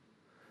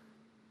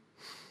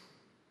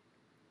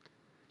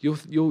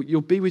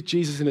 you'll be with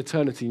Jesus in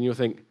eternity and you'll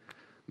think,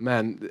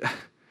 man,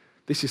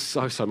 this is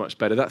so much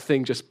better. That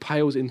thing just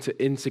pales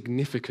into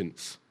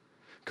insignificance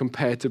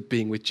compared to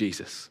being with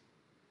Jesus.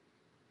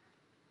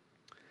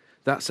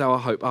 That's our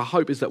hope. Our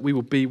hope is that we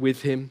will be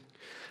with him,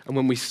 and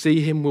when we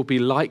see him, we'll be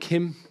like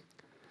him.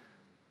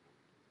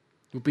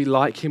 We'll be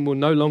like him. We'll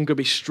no longer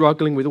be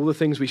struggling with all the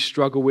things we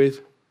struggle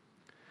with.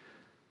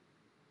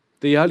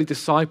 the early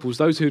disciples,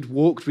 those who had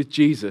walked with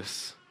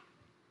Jesus,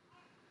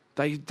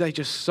 they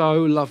just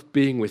so loved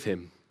being with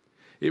him.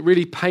 It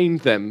really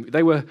pained them.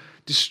 They were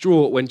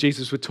distraught when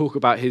Jesus would talk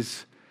about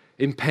his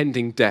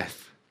impending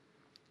death.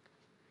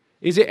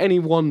 Is it any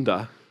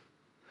wonder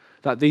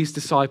that these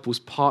disciples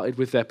parted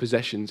with their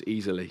possessions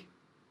easily?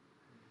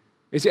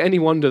 Is it any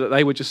wonder that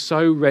they were just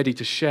so ready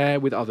to share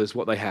with others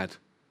what they had?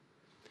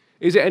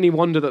 Is it any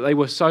wonder that they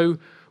were so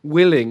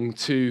willing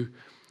to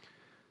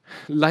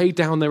lay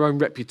down their own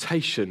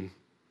reputation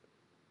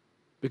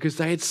because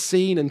they had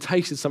seen and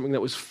tasted something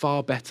that was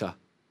far better?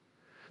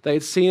 They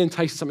had seen and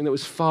tasted something that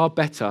was far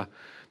better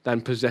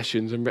than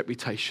possessions and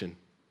reputation.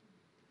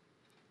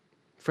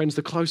 Friends,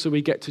 the closer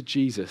we get to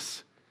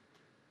Jesus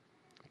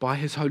by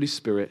his Holy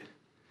Spirit,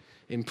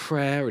 in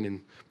prayer and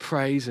in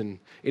praise and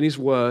in his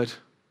word,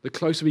 the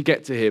closer we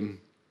get to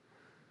him,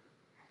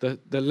 the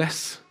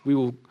less we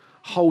will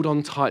hold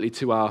on tightly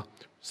to our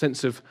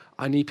sense of,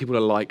 I need people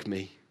to like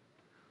me,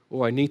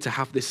 or I need to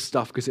have this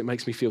stuff because it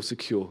makes me feel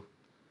secure.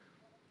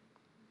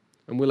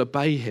 And we'll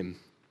obey him,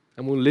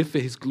 and we'll live for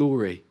his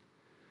glory,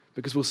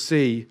 because we'll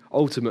see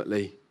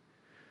ultimately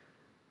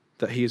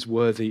that he is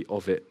worthy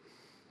of it.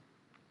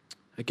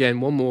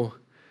 Again, one more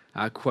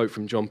quote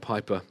from John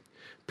Piper.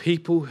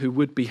 People who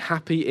would be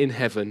happy in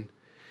heaven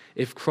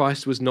if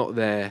Christ was not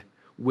there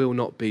will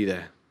not be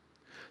there.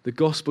 The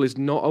gospel is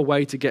not a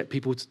way to get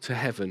people to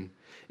heaven.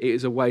 It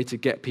is a way to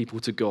get people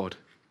to God.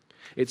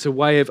 It's a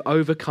way of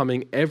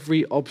overcoming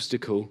every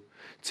obstacle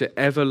to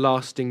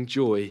everlasting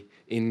joy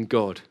in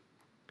God.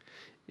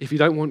 If you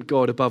don't want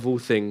God above all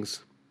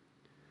things,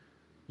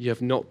 you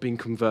have not been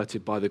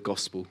converted by the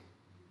gospel.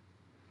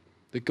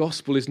 The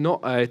gospel is not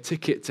a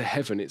ticket to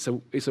heaven.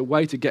 It's a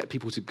way to get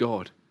people to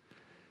God.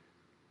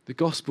 The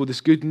gospel,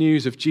 this good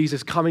news of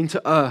Jesus coming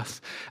to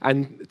earth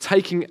and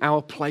taking our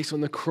place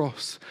on the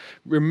cross,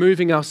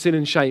 removing our sin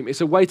and shame,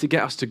 it's a way to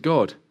get us to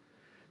God,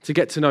 to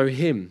get to know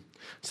him,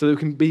 so that we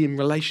can be in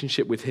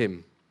relationship with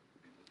him.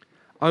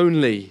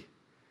 Only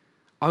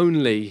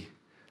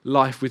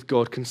life with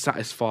God can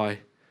satisfy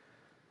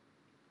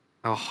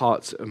our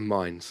hearts and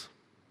minds.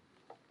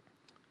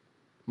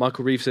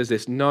 Michael Reeve says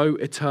this: no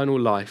eternal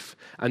life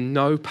and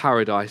no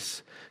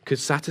paradise could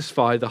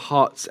satisfy the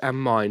hearts and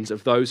minds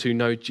of those who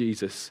know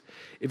Jesus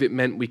if it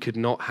meant we could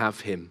not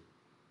have him.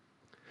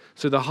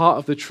 So the heart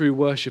of the true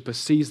worshipper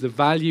sees the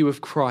value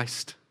of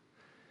Christ,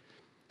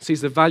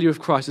 sees the value of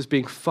Christ as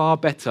being far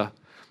better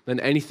than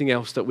anything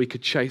else that we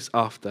could chase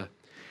after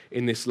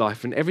in this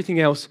life. And everything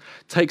else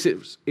takes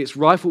its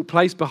rightful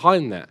place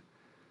behind that.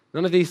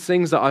 None of these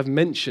things that I've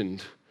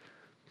mentioned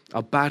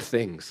are bad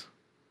things.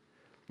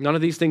 None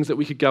of these things that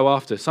we could go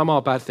after. Some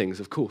are bad things,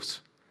 of course.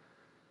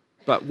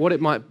 But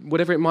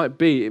whatever it might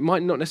be, it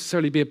might not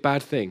necessarily be a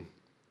bad thing,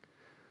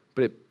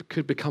 but it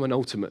could become an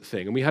ultimate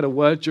thing. And we had a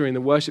word during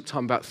the worship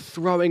time about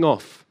throwing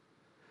off.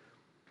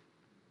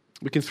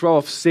 We can throw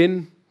off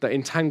sin that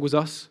entangles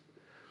us,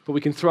 but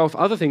we can throw off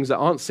other things that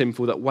aren't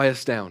sinful that weigh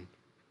us down.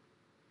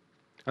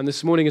 And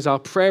this morning, as our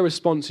prayer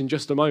response in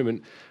just a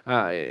moment,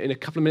 in a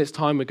couple of minutes'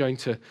 time, we're going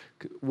to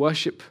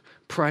worship,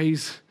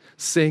 praise,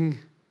 sing,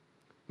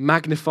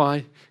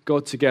 magnify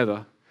God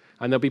together.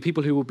 And there'll be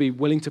people who will be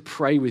willing to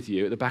pray with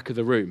you at the back of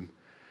the room.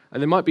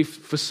 And there might be,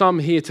 for some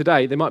here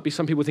today, there might be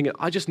some people thinking,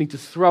 I just need to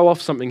throw off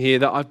something here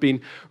that I've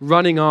been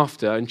running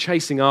after and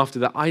chasing after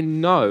that I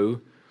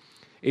know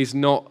is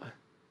not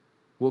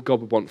what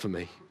God would want for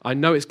me. I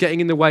know it's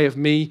getting in the way of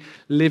me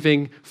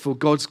living for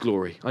God's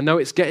glory. I know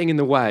it's getting in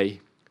the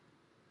way,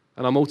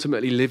 and I'm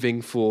ultimately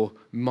living for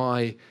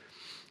my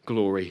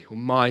glory, or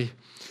my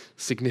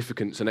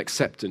significance and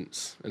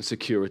acceptance and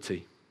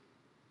security.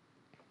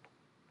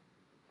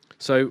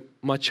 So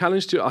my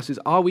challenge to us is,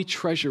 are we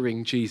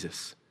treasuring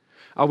Jesus?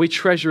 Are we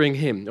treasuring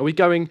him? Are we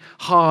going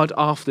hard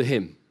after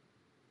him?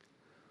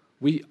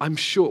 I'm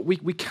sure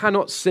we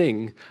cannot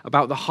sing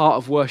about the heart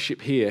of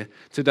worship here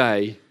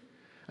today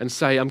and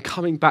say, I'm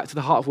coming back to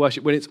the heart of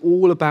worship when it's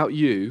all about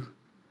you,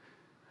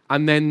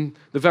 and then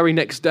the very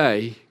next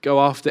day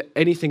go after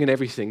anything and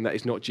everything that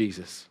is not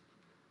Jesus.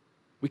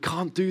 We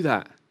can't do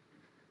that.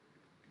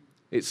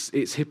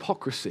 It's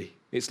hypocrisy.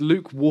 It's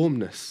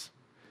lukewarmness.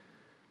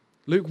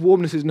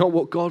 Lukewarmness is not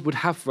what God would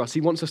have for us.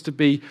 He wants us to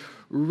be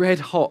red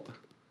hot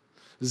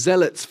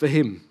zealots for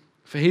him,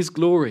 for his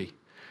glory,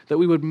 that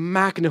we would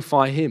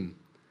magnify him,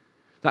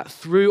 that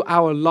through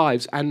our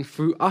lives and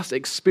through us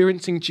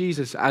experiencing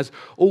Jesus as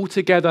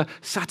altogether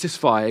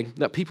satisfying,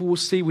 that people will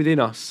see within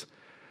us,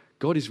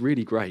 God is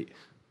really great.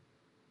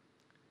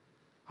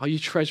 Are you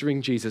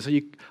treasuring Jesus?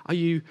 Are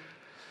you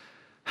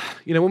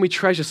when we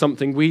treasure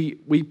something, we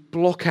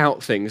block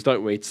out things,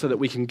 don't we, so that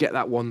we can get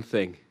that one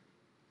thing.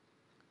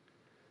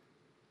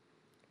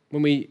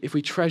 If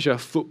we treasure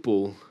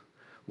football,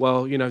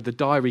 well, the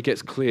diary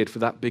gets cleared for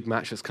that big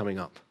match that's coming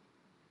up.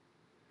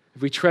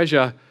 If we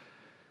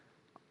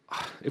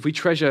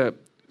treasure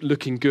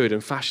looking good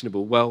and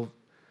fashionable, well,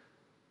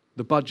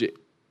 the budget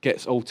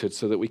gets altered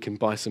so that we can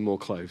buy some more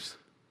clothes.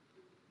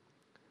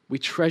 We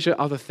treasure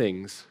other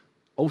things.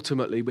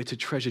 Ultimately, we're to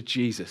treasure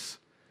Jesus.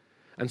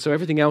 And so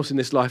everything else in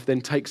this life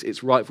then takes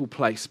its rightful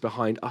place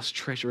behind us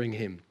treasuring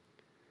him.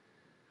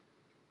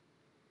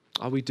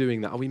 Are we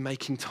doing that? Are we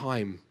making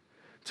time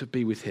to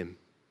be with him?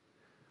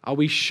 Are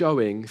we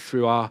showing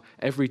through our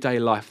everyday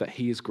life that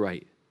he is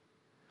great?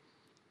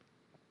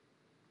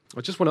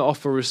 I just want to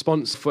offer a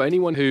response for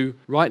anyone who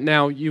right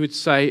now you would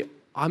say,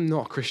 I'm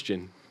not a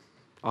Christian.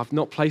 I've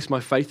not placed my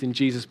faith in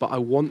Jesus, but I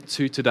want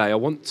to today. I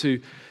want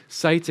to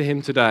say to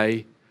him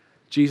today,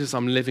 Jesus,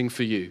 I'm living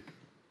for you.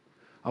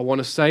 I want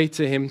to say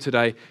to him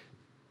today,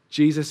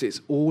 Jesus,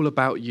 it's all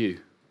about you.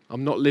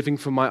 I'm not living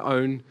for my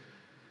own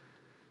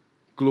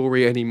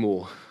glory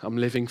anymore. I'm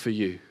living for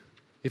you.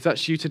 If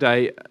that's you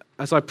today,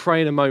 as I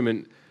pray in a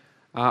moment,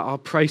 I'll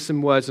pray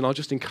some words and I'll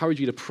just encourage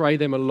you to pray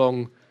them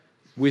along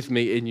with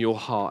me in your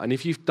heart. And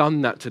if you've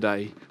done that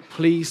today,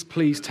 please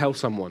tell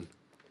someone.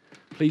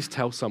 Please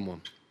tell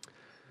someone.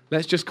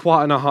 Let's just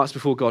quieten our hearts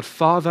before God.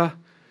 Father,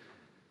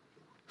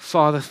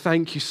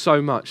 thank you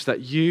so much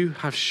that you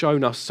have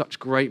shown us such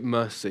great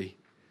mercy.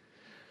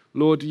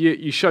 Lord,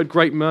 you showed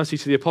great mercy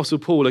to the Apostle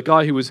Paul, a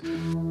guy who was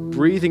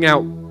breathing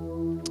out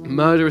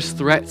murderous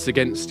threats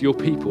against your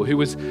people, who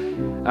was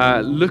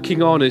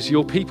looking on as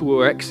your people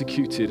were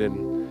executed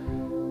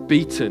and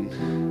beaten.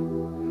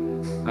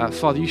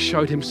 Father, you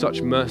showed him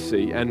such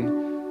mercy, and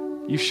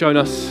you've shown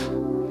us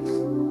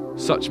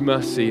such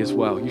mercy as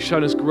well. You've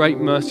shown us great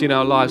mercy in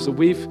our lives. So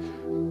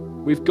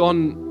we've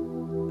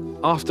gone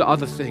after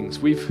other things.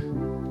 We've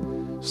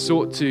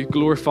sought to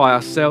glorify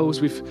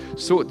ourselves. We've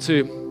sought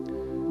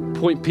to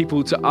point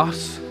people to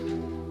us.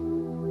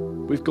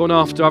 We've gone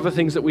after other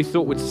things that we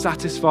thought would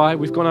satisfy.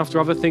 We've gone after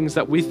other things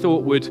that we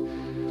thought would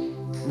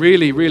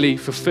really, really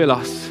fulfill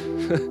us.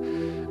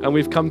 And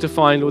we've come to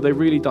find, Lord, they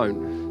really don't.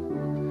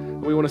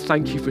 And we want to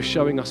thank you for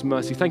showing us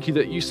mercy. Thank you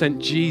that you sent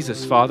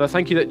Jesus, Father.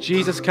 Thank you that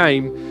Jesus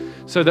came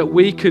so that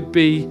we could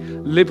be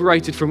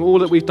liberated from all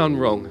that we've done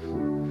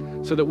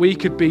wrong, so that we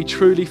could be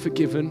truly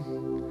forgiven,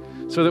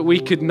 so that we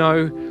could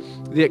know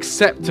the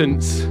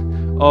acceptance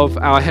of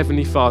our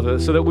Heavenly Father,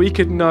 so that we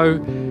could know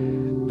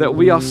that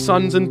we are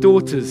sons and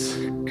daughters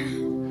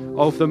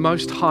of the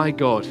Most High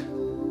God.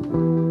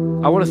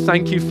 I want to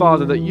thank you,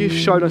 Father, that you've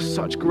shown us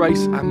such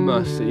grace and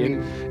mercy.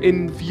 And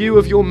in view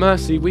of your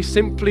mercy, we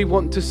simply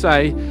want to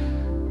say,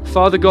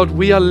 Father God,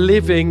 we are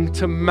living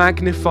to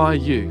magnify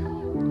you.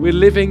 We're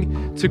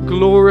living to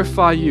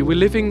glorify you. We're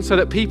living so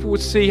that people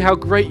would see how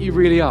great you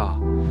really are.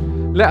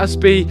 Let us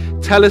be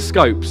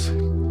telescopes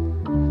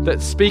that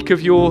speak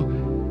of your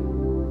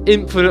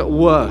infinite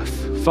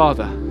worth,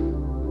 Father.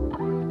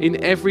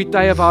 In every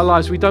day of our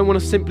lives, we don't want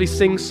to simply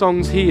sing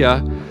songs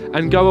here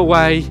and go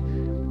away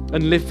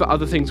and live for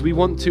other things. We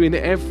want to, in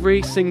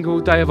every single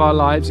day of our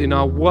lives, in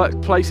our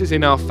workplaces,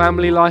 in our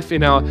family life,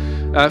 in our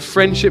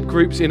friendship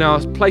groups, in our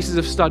places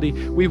of study,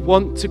 we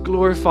want to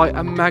glorify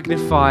and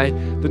magnify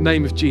the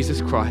name of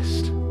Jesus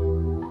Christ.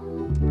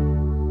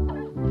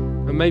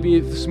 And maybe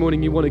this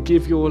morning you want to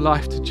give your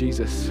life to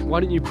Jesus. Why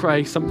don't you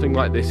pray something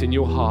like this in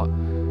your heart?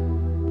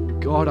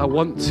 God, I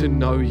want to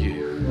know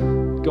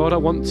you. God, I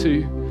want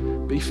to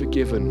be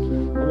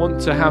forgiven. I want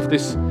to have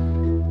this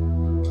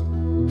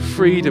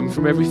freedom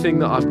from everything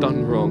that I've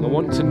done wrong. I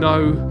want to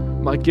know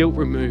my guilt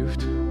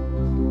removed.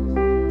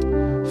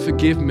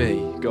 Forgive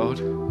me, God.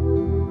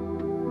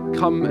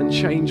 Come and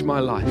change my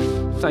life.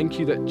 Thank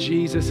you that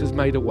Jesus has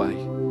made a way.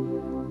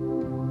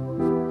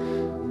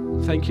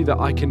 Thank you that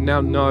I can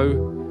now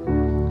know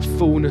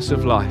fullness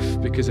of life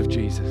because of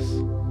Jesus.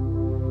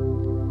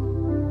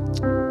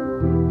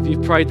 If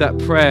you've prayed that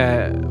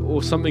prayer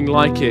or something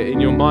like it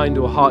in your mind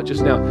or heart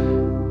just now,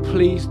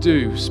 please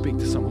do speak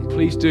to someone.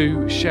 Please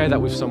do share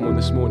that with someone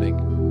this morning.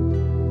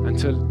 And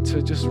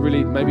to just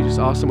really maybe just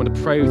ask someone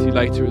to pray with you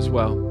later as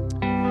well.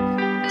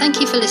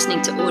 Thank you for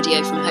listening to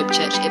audio from Hope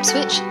Church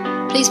Ipswich.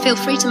 Please feel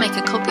free to make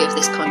a copy of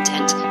this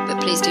content, but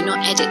please do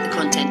not edit the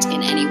content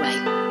in any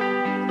way.